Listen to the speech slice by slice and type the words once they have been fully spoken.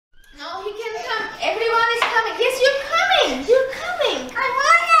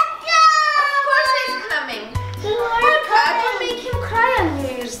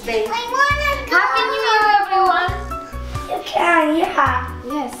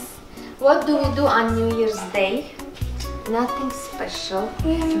What do we do on New Year's Day? Nothing special.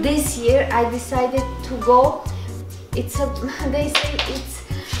 This year I decided to go. They say it's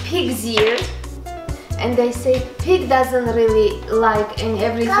pig's year, and they say pig doesn't really like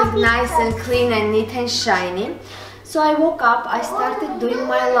everything nice and clean and neat and shiny. So I woke up, I started doing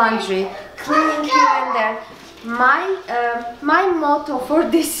my laundry, cleaning here and there. My motto for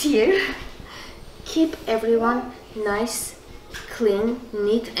this year: keep everyone nice, clean,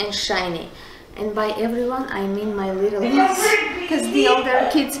 neat and shiny. And by everyone I mean my little ones, because the older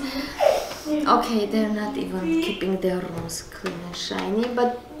kids, okay, they're not even keeping their rooms clean and shiny.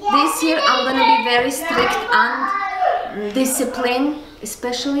 But this year I'm gonna be very strict on discipline,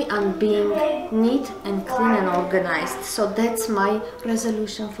 especially on being neat and clean and organized. So that's my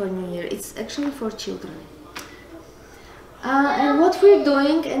resolution for New Year. It's actually for children. And what we're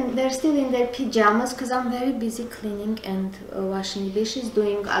doing, and they're still in their pajamas because I'm very busy cleaning and washing dishes,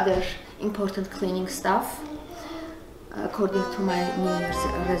 doing other important cleaning stuff according to my New Year's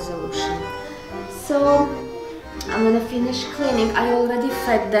resolution. So I'm gonna finish cleaning. I already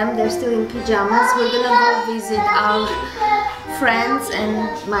fed them, they're still in pajamas. We're gonna go visit our friends and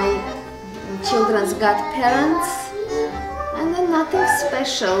my children's godparents, and then nothing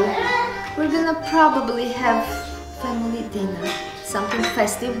special. We're gonna probably have family dinner, something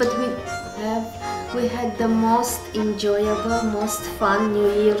festive, but we had the most enjoyable, most fun New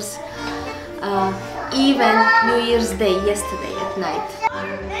Year's Eve and New Year's Day yesterday at night. 1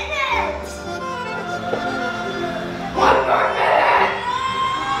 minute! 1 more minute!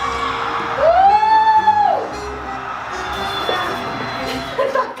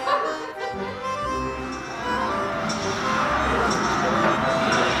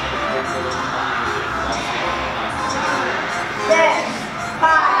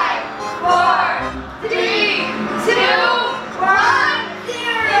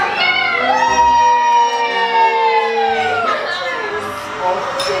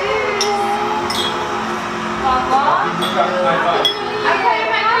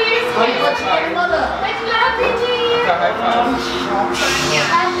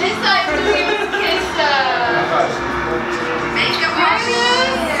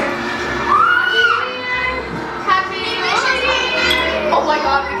 Oh my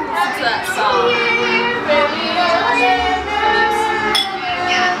god, we can listen to that song.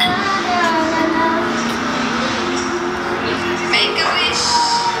 Make a wish.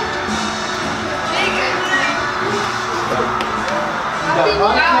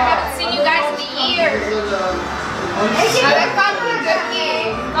 Wow, I haven't seen you guys in years. Yeah, family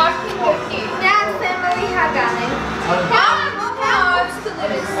Heghineh.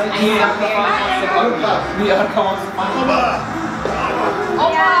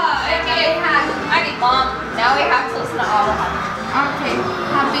 Mom, now we have to listen to all of them. Okay,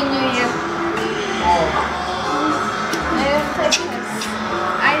 Happy New Year.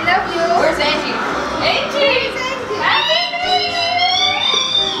 I love you. Where's Angie? Angie! Happy New Year!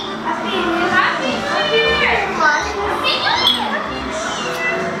 Happy New Year!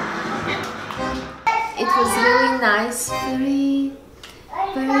 It was really nice, very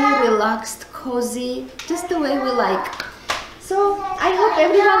relaxed, cozy, just the way we like. So I hope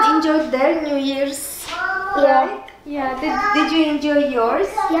everyone enjoyed their New Year's. Yeah. Yeah. Did you enjoy yours?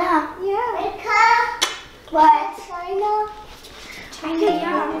 Yeah. Yeah. What? China.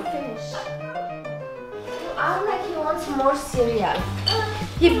 Yeah. Finish. I like he wants more cereal.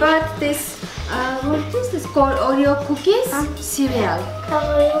 He bought this. What is this called? Oreo cookies? Cereal.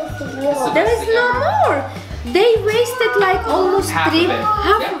 There is no more. They wasted like almost half of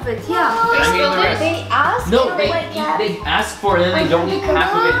it, yeah. They asked. No, they ask for it and then they don't eat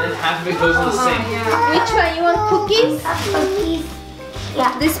half of it, and then half of it goes in the sink. Which one? You want cookies? Cookies.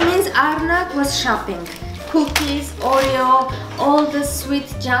 Yeah. This means Arnab was shopping. Cookies, Oreo, all the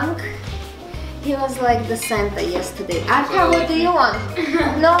sweet junk. He was like the Santa yesterday. Arka, what do you want?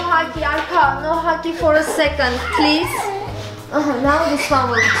 No hockey, Arka, no hockey for a second, please. Now this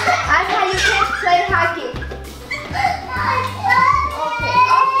one will. Arka, you can't play hockey.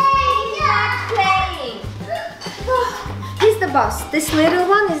 He's the boss. This little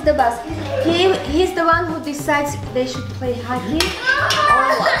one is the boss. He's the one who decides they should play hockey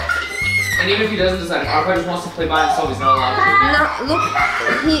or what. And even if he doesn't decide, Arpa just wants to play by himself, he's not allowed to. No, look,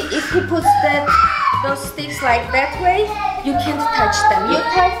 if he puts those sticks like that way, you can't touch them. You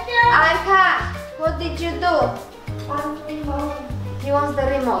touch. Arka, what did you do? He wants the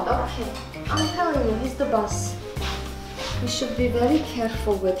remote. Okay. I'm telling you, he's the boss. We should be very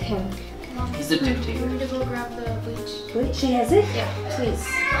careful with him. He's a dictator. You want me to go grab the bleach? Bleach? She has it? Yeah. Please.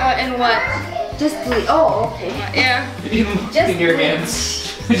 And what? Just bleach. Oh, okay. Yeah. You need to Just in your bleach. hands.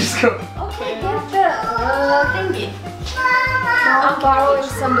 Just go. Okay, get the thingy. I'm borrowing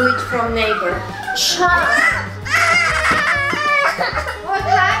some bleach from neighbor. What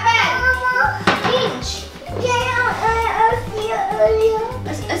happened? Pinch.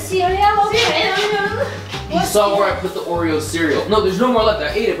 A cereal? Okay. He saw where I put the Oreo cereal. No, there's no more left. I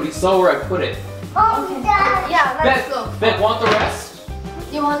ate it, but he saw where I put it. Yeah, let's go. Ben, want the rest?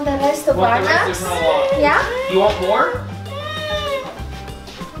 You want the rest of Want our the rest? nuts? There's no lot. Yeah? You want more?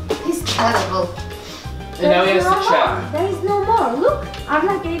 He's terrible. And now he has no to check. more. There is no more. Look,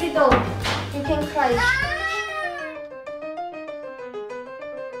 Arla gave it all. You can cry.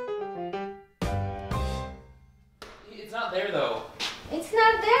 It's not there though. It's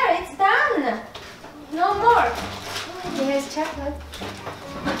not there. It's done. No more. Here's chocolate.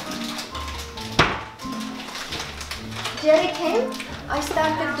 Jerry came. I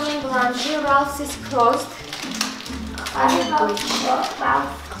started doing laundry. Ralph's is closed. I need bleach.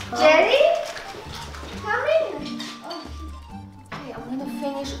 Jerry? Come in. Okay, I'm gonna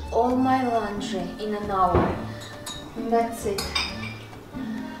finish all my laundry in an hour. And that's it.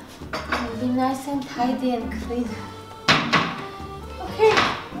 It'll be nice and tidy and clean. Okay.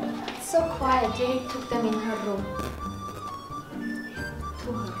 It's so quiet. Jerry took them in her room.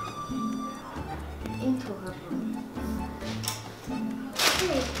 To her. Into her room.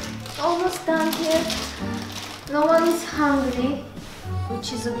 Okay. Almost done here. No one is hungry,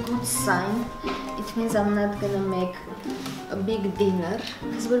 which is a good sign. It means I'm not gonna make a big dinner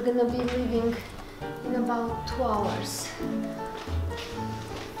because we're gonna be leaving in about 2 hours.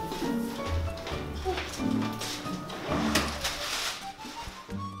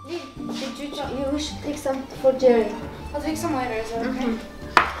 You should take some for Jerry. I'll take some later, is that okay?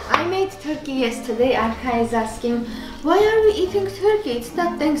 I made turkey yesterday. Arka is asking, why are we eating turkey? It's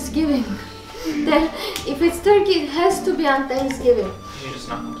not Thanksgiving. Then, if it's turkey, it has to be on Thanksgiving. You just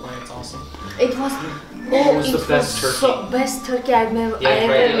not complain. It's awesome. It was. It was the best turkey. So best turkey I ever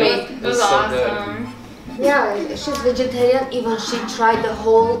right, made. It was so awesome. Yeah, she's vegetarian. Even she tried the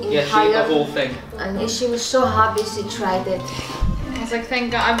whole Yeah, she ate the whole thing. and she was so happy she tried it. I was like,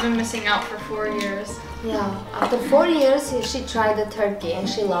 thank God, I've been missing out for 4 years. Yeah, after 4 years, she tried the turkey and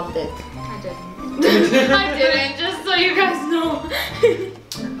she loved it. I didn't. I didn't, just so you guys know.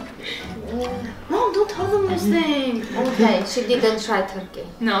 No, don't tell them this thing. Okay, she didn't try turkey.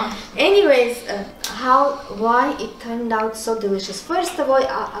 No. Anyways, why it turned out so delicious. First of all,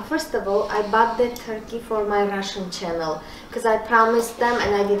 I bought the turkey for my Russian channel because I promised them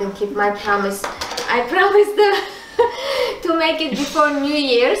and I didn't keep my promise. I promised them to make it before New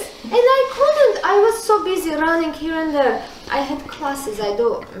Year's and I couldn't. I was so busy running here and there. I had classes. I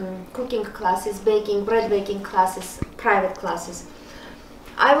do cooking classes, baking, bread baking classes, private classes.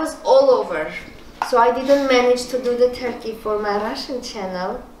 I was all over, so I didn't manage to do the turkey for my Russian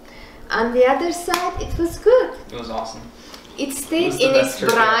channel. On the other side, it was good. It was awesome. It stayed the in best its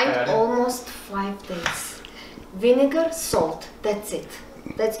turkey I've brine had. almost 5 days. Vinegar, salt, that's it.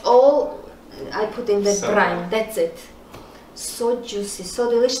 That's all I put in the So brine, good. that's it. So juicy,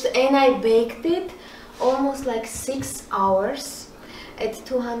 so delicious. And I baked it almost like 6 hours at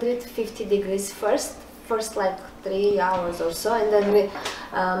 250 degrees first like 3 hours or so, and then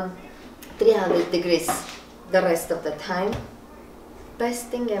 300 degrees the rest of the time. Best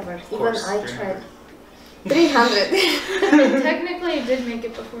thing ever. Even course, I 300. tried. 300. Technically, I did make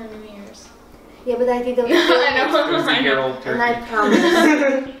it before New Year's. Yeah, but I didn't. I It was know. a year-old And I turkey. promised.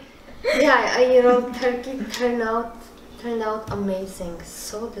 Yeah, a year-old turkey turned out amazing.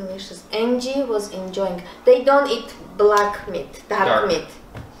 So delicious. Angie was enjoying. They don't eat black meat, dark meat.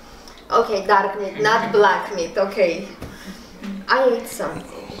 Okay, dark meat, not black meat. Okay. I ate some.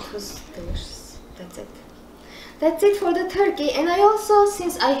 It was delicious. That's it. That's it for the turkey. And I also,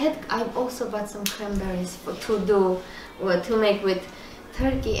 I also bought some cranberries to make with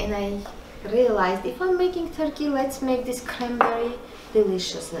turkey. And I realized if I'm making turkey, let's make this cranberry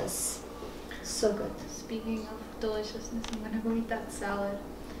deliciousness. So good. Speaking of deliciousness, I'm gonna go eat that salad.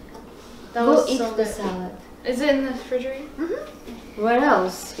 That Go was eat so the good. salad. Is it in the refrigerator? Where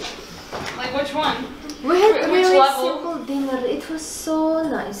else? Like which one? We had Which really level? simple dinner. It was so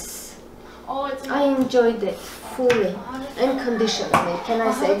nice. Oh, it's in I enjoyed it fully and conditionally. Can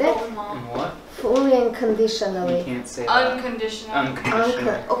I say that? And what? Fully and You conditionally. can't say that. Unconditional.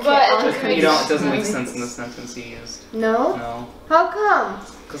 Unconditional. Okay, But it unconditionally. You don't. It doesn't make sense in the sentence you used. No? No. How come?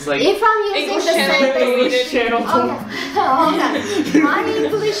 Cause like. If I'm using English the channel sentence. deleted. Okay. Okay. My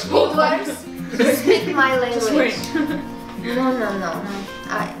English viewers speak my Just language. wait. No.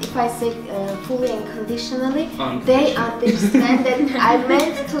 If I say fully and conditionally, Unconditional. they understand that I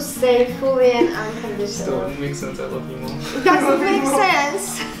meant to say fully and Still unconditionally. doesn't make sense. I love you, Mom. Doesn't make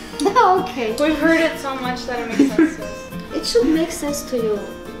sense. Okay. We've heard it so much that it makes sense to us. It should make sense to you.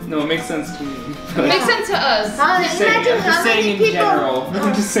 No, it makes sense to me. It makes sense to us. I'm just saying, Imagine I'm just how many saying in people. general.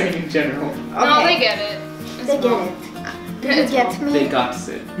 I'm just saying in general. No, they get it. They get it. Do you It's get me? They got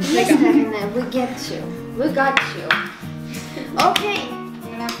it. Yes, Heghineh, we get you. We got you. Okay. I'm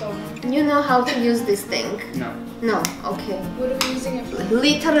gonna have to open. You know how to use this thing? No. No. Okay. What are we using it for?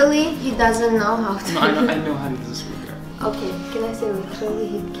 Literally, he doesn't know how to. No, I know how to use this ruler. Okay. Can I say literally?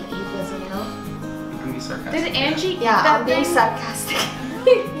 He doesn't know. I'm being sarcastic. Did Angie eat Yeah, that I'm being thing? sarcastic.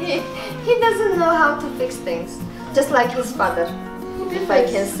 he doesn't know how to fix things, just like his father. If I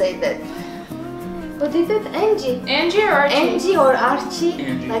can say that. Who did it? Angie. Angie or Archie? Angie or Archie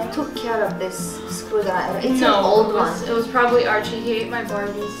Angie. like took care of this screwdriver. It's No, an old one. It was probably Archie. He ate my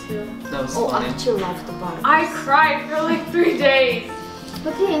Barbies too. That was Oh, funny. Archie loved the bar. I cried for like 3 days.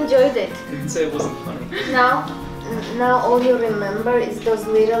 But he enjoyed it. I didn't say it wasn't funny. Now all you remember is those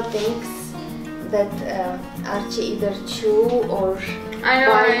little things that Archie either chew or I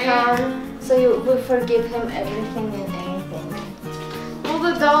know, bite right? on. So you will forgive him everything and anything. All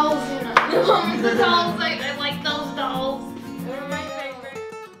the dolls, you know. The dolls, I like those dolls. They're my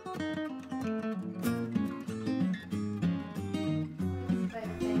favorite.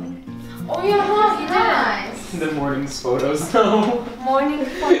 Oh yeah, huh? Nice. The morning's photos, though. Morning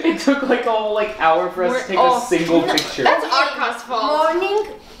It took like a whole hour for us to take a single picture. That's Arka's fault.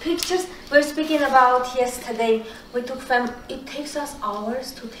 Morning pictures. We're speaking about yesterday. We took it takes us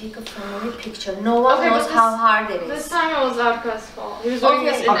hours to take a family picture. No one Okay, knows but how hard it This is. time it was Arka's fault. He was doing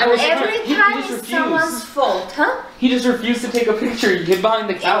Okay, this in Arka was every every He time just it's refused. someone's fault, huh? He just refused to take a picture. He hid behind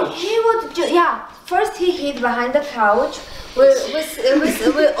the couch. He would, first he hid behind the couch. We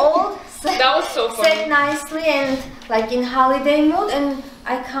all That was so funny. sat nicely and like in holiday mood, and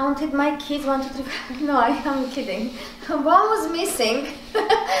I counted my kids 1, 2, 3. No, I am kidding. One was missing,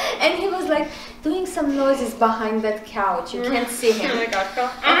 and he was like doing some noises behind that couch. You can't see him. Like Arka.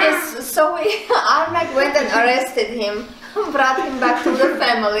 Okay, so Arnak went and arrested him, brought him back to the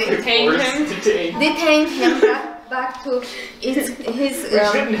family, Detained him. detained him back to his We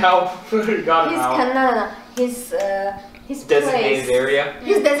shouldn't help. We got him out. his Designated place, area.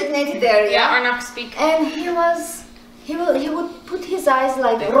 his designated area. Yeah, Arnak speak. And he would put his eyes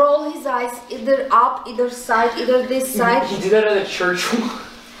like roll his eyes either up, either side, either this side. He did that at a church.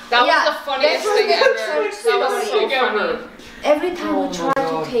 That Yeah, was the funniest that was thing the ever. church That was so story. funny. Every time Oh we my try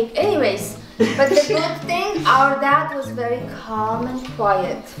God. to take, anyways. But the good thing, our dad was very calm and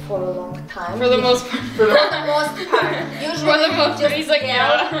quiet for a long time. For the most part. For the most part. Usually For the most he part, he's like,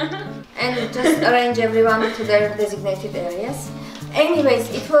 yell yeah. and just arrange everyone to their designated areas. Anyways,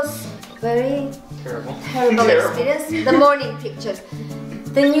 it was very Terrible. terrible experience. The morning pictures.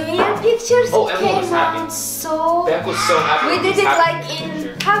 The New Year pictures Oh, everyone was came happy. out so. Beck was so happy. We He did was it happy like with the in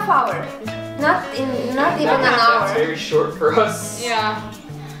picture. half hour, not even an That's hour. very short for us. Yeah.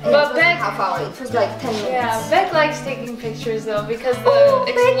 It But wasn't Beck- half hour. It was like 10 minutes. Yeah, Beck likes taking pictures though because the Oh,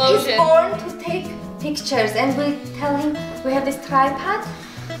 Beck is explosion. born to take pictures, and we tell him we have this tripod.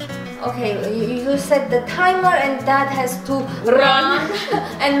 Okay, you set the timer, and Dad has to run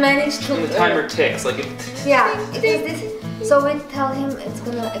and manage to. And the timer ticks like it. Yeah, it is this. So we tell him it's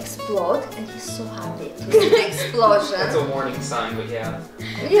gonna explode, and he's so happy to see the explosion. That's a warning sign, but yeah.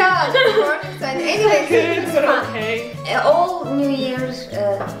 Yeah, the warning sign. Anyway, it was fun. Okay. All New Year's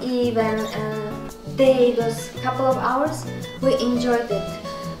Eve and day, those couple of hours, we enjoyed it.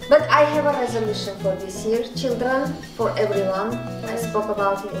 But I have a resolution for this year, children, for everyone. I spoke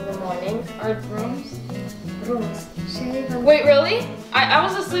about it in the morning. Our rooms? Rooms. Shave and... Wait, really? I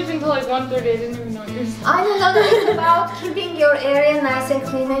was asleep until like 1:30. I didn't even know what you were saying. I don't know, it's about keeping your area nice and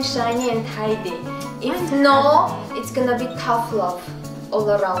clean and shiny and tidy. If no, it's gonna be tough love all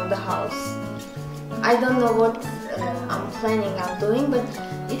around the house. I don't know what I'm planning on doing, but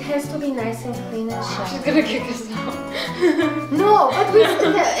it has to be nice and clean and She's shiny. gonna kick us out. No, but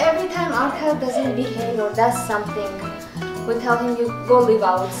every time Arka doesn't behave or does something, we tell him you go live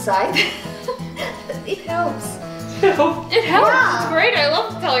outside. It helps. It helps. Yeah. It's great. I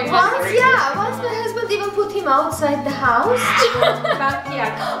love telling him. Once my husband even put him outside the house, in the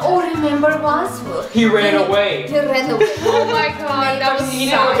backyard. Oh, remember once? He ran away. He ran away. Oh my god, that was He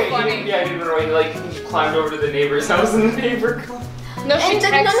so didn't, funny. he didn't run away. He like climbed over to the neighbor's house and the neighbor. No, she And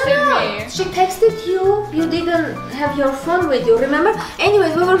then, texted me. She texted you. You didn't have your phone with you, remember?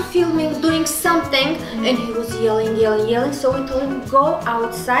 Anyways, we were filming, doing something, and he was yelling. So we told him go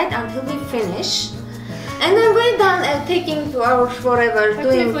outside until we finish. And then we're done taking 2 hours forever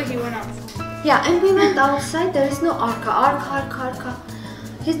doing. Technically, he went outside. Yeah, and we went outside. There is no Arka.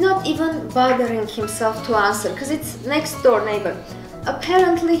 He's not even bothering himself to answer because it's next door neighbor.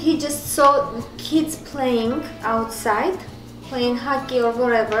 apparently he just saw kids playing outside, playing hockey or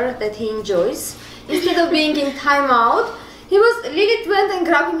whatever that he enjoys. Instead of being in timeout, Lilith went and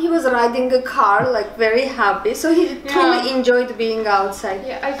grabbed him. He was riding a car, like very happy. So he truly enjoyed being outside.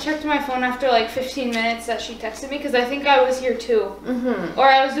 Yeah, I checked my phone after like 15 minutes that she texted me because I think I was here too. Or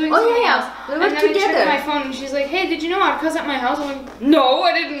I was doing something else. We were and then together. I checked my phone and she's like, hey, did you know Arka's at my house? I'm like, no,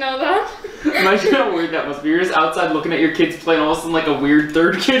 I didn't know that. Imagine how weird that must be. You're just outside looking at your kids playing, all of a sudden like a weird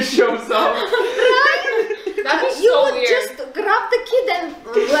third kid shows up. That'd be You so would weird. just grab the kid and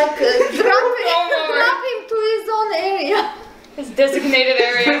like drop him to his own area. His designated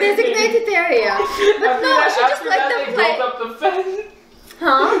area. Designated area. But no, she just let them they play. built up the fence.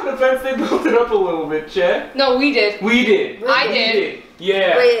 Huh? The fence, they built it up a little bit, Che. No, we did. We did. I We did.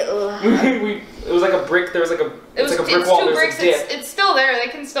 Yeah. Wait, It was like a brick. There was like a. It's like a brick it's wall. two There's bricks. a dip. It's still there. They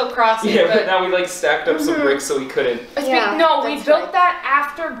can still cross it. Yeah, but but now we like stacked up some bricks so we couldn't. Yeah, no, we that's built right. that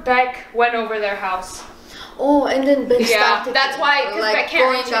after Beck went over their house. Oh, and then Beck Yeah, started that's why, 'cause like Beck can't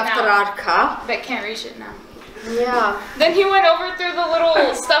going reach it after now. Arka. Beck can't reach it now. Yeah. Then he went over through the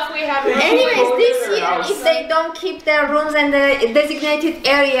little stuff we had. Anyways, Go this to their year, house. if they don't keep their rooms and the designated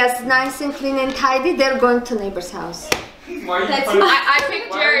areas nice and clean and tidy, they're going to neighbor's house. Why are you That's punishing? I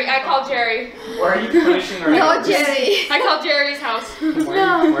picked Jerry. I called Jerry. Why are you punishing our No, neighbors? Jerry. I called Jerry's house. Why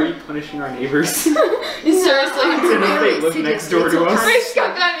are you punishing our neighbors? Seriously. It's enough they live next door to us.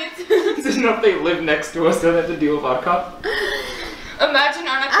 It's enough they live next to us. They don't have to deal with Arka. Imagine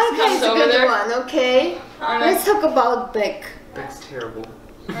Arna just Arka comes is a over good there. one, okay? Let's talk about Beck. That's terrible.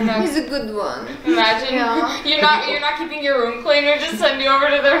 He's a good one. Imagine Yeah. you're not keeping your room clean. Or just send you over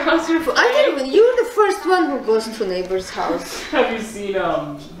to their house. I don't even, you're the first one who goes to neighbor's house. Have you seen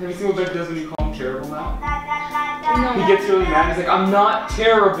what Beck does when you call him terrible now? No. He gets really mad. He's like, I'm not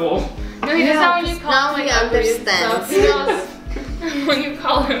terrible. No, he does that when you call now him he like ugly and understands. stuff. He does when you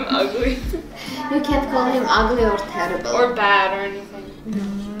call him ugly You can't call him ugly or terrible. or bad or anything.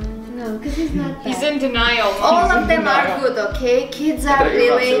 No, because he's not bad. He's in denial. All of them are good, okay? Kids are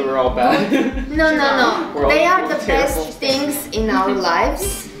really... We're all bad. No, no, no. We're all They are the terrible. best things in our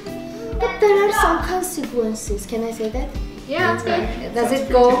lives. But there are some consequences. Can I say that? Yeah, that's good. Does it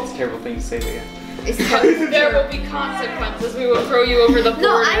go? It's a terrible thing to say, but yeah. It's There will be consequences. We will throw you over the border.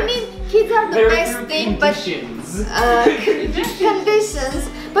 No, I mean, kids are the There best are thing, but... conditions. Conditions.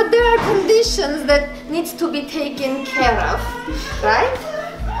 But there are conditions that needs to be taken care of, right?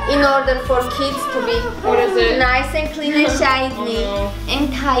 In order for kids to be What is it? nice and clean and shiny Oh,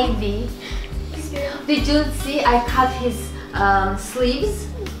 and tidy. Did you see I cut his sleeves?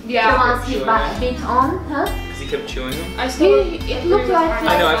 The Yeah. ones he bit on, huh? Because he kept chewing them? I still It looked like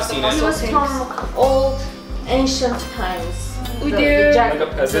I know, I've seen it. It was from old ancient times. We The do. jacket. Like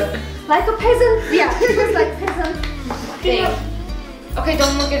a peasant? Like a peasant, yeah, it was like peasant thing. Okay,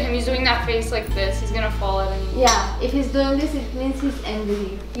 don't look at him. He's doing that face like this. He's gonna fall at any. Yeah, if he's doing this, it means he's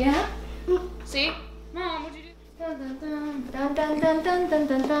angry. Yeah? See? Mom, what'd you do? Dun dun dun dun dun dun dun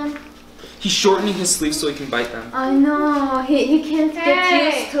dun dun. He's shortening his sleeves so he can bite them. I know, he can't Hey.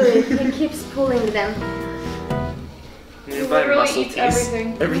 get used to it. He keeps pulling them. You He need to buy literally muscle eats tees.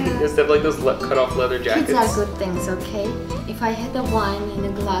 everything. Everything. Instead of like those cut off leather jackets. Kids are good things, okay? If I had a wine in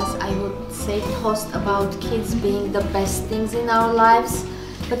a glass, I would say toast about kids being the best things in our lives.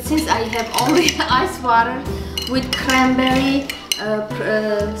 But since I have only ice water with cranberry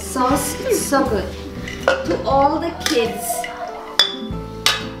sauce, it's so good. To all the kids.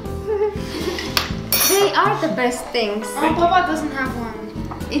 They are the best things. Oh, Papa doesn't have one.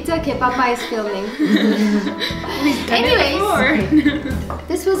 It's okay, Papa is filming. Anyways,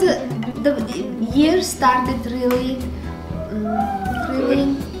 this was the year started really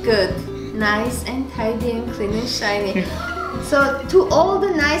good, nice and tidy and clean and shiny. So to all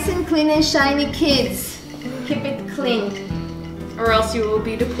the nice and clean and shiny kids, keep it clean. Or else you will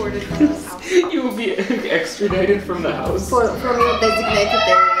be deported from this house. You will be extradited from the house. From your designated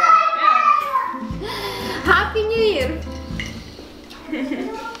area. Happy New Year!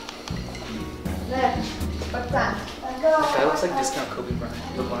 There, what's that? That looks like Discount Kobe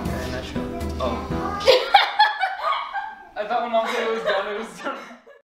Bryant, the blonde guy in that show. Oh. I thought when Mom said it was done, it was done.